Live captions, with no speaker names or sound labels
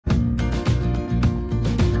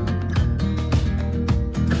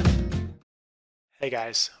Hey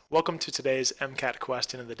guys, welcome to today's MCAT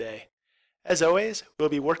question of the day. As always, we'll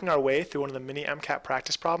be working our way through one of the mini MCAT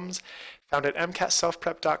practice problems found at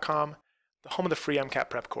MCATselfprep.com, the home of the free MCAT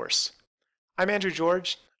prep course. I'm Andrew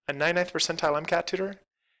George, a 99th percentile MCAT tutor,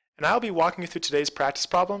 and I'll be walking you through today's practice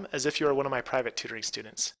problem as if you are one of my private tutoring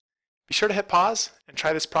students. Be sure to hit pause and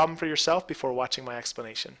try this problem for yourself before watching my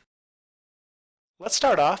explanation. Let's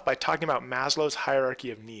start off by talking about Maslow's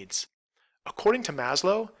hierarchy of needs. According to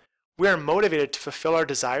Maslow, we are motivated to fulfill our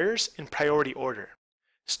desires in priority order,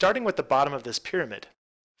 starting with the bottom of this pyramid.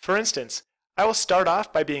 For instance, I will start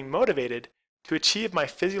off by being motivated to achieve my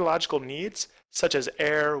physiological needs such as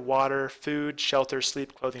air, water, food, shelter,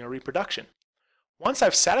 sleep, clothing, or reproduction. Once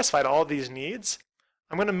I've satisfied all of these needs,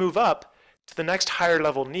 I'm going to move up to the next higher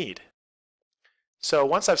level need. So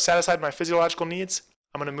once I've satisfied my physiological needs,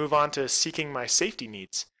 I'm going to move on to seeking my safety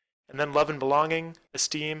needs, and then love and belonging,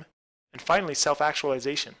 esteem, and finally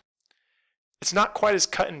self-actualization. It's not quite as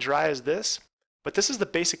cut and dry as this, but this is the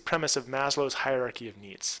basic premise of Maslow's hierarchy of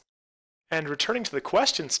needs. And returning to the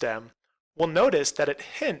question stem, we'll notice that it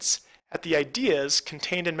hints at the ideas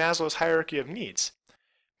contained in Maslow's hierarchy of needs,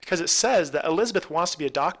 because it says that Elizabeth wants to be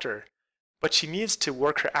a doctor, but she needs to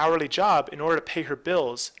work her hourly job in order to pay her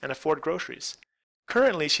bills and afford groceries.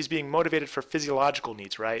 Currently, she's being motivated for physiological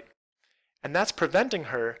needs, right? And that's preventing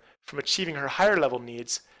her from achieving her higher level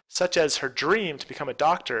needs, such as her dream to become a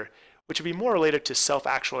doctor, which would be more related to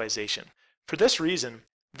self-actualization. For this reason,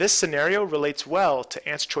 this scenario relates well to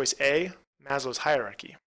answer choice A, Maslow's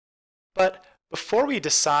hierarchy. But before we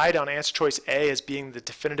decide on answer choice A as being the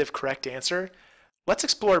definitive correct answer, let's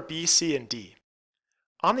explore B, C, and D.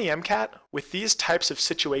 On the MCAT, with these types of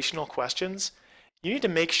situational questions, you need to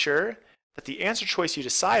make sure that the answer choice you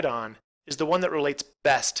decide on is the one that relates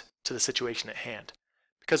best to the situation at hand.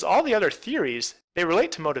 Because all the other theories, they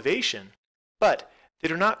relate to motivation, but they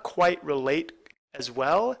do not quite relate as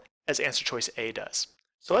well as answer choice A does.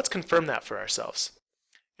 So let's confirm that for ourselves.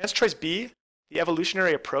 Answer choice B, the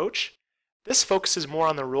evolutionary approach, this focuses more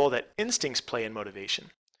on the role that instincts play in motivation.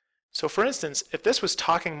 So for instance, if this was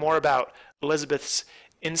talking more about Elizabeth's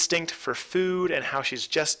instinct for food and how she's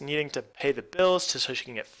just needing to pay the bills so she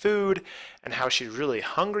can get food and how she's really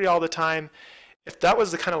hungry all the time, if that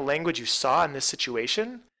was the kind of language you saw in this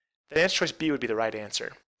situation, then answer choice B would be the right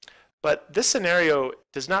answer. But this scenario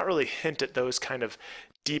does not really hint at those kind of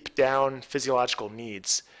deep down physiological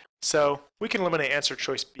needs. So we can eliminate answer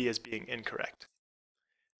choice B as being incorrect.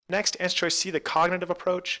 Next, answer choice C, the cognitive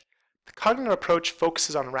approach. The cognitive approach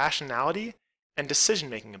focuses on rationality and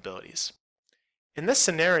decision-making abilities. In this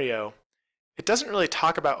scenario, it doesn't really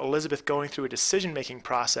talk about Elizabeth going through a decision-making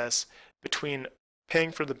process between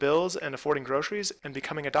paying for the bills and affording groceries and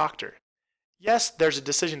becoming a doctor. Yes, there's a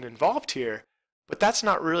decision involved here, but that's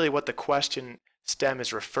not really what the question stem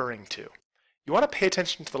is referring to. You want to pay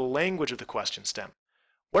attention to the language of the question stem.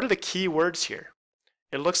 What are the key words here?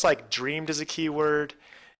 It looks like dreamed is a key word.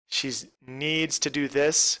 She needs to do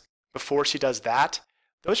this before she does that.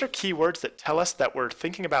 Those are key words that tell us that we're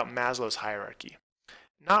thinking about Maslow's hierarchy,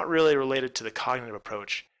 not really related to the cognitive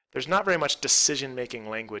approach. There's not very much decision-making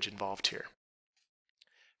language involved here.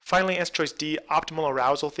 Finally, answer choice D, optimal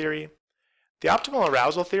arousal theory. The optimal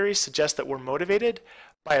arousal theory suggests that we're motivated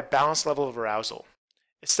by a balanced level of arousal.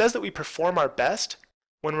 It says that we perform our best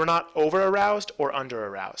when we're not over-aroused or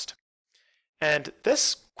under-aroused. And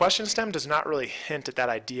this question stem does not really hint at that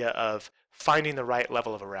idea of finding the right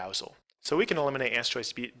level of arousal. So we can eliminate answer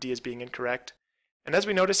choice D as being incorrect. And as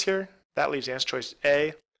we notice here, that leaves answer choice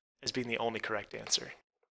A as being the only correct answer.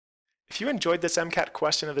 If you enjoyed this MCAT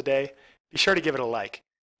question of the day, be sure to give it a like.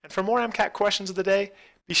 And for more MCAT questions of the day,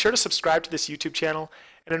 be sure to subscribe to this YouTube channel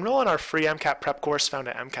and enroll in our free MCAT prep course found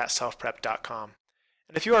at MCATselfprep.com.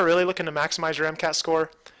 And if you are really looking to maximize your MCAT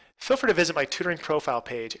score, feel free to visit my tutoring profile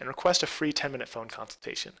page and request a free 10-minute phone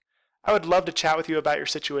consultation. I would love to chat with you about your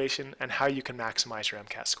situation and how you can maximize your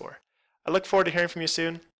MCAT score. I look forward to hearing from you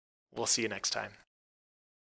soon. We'll see you next time.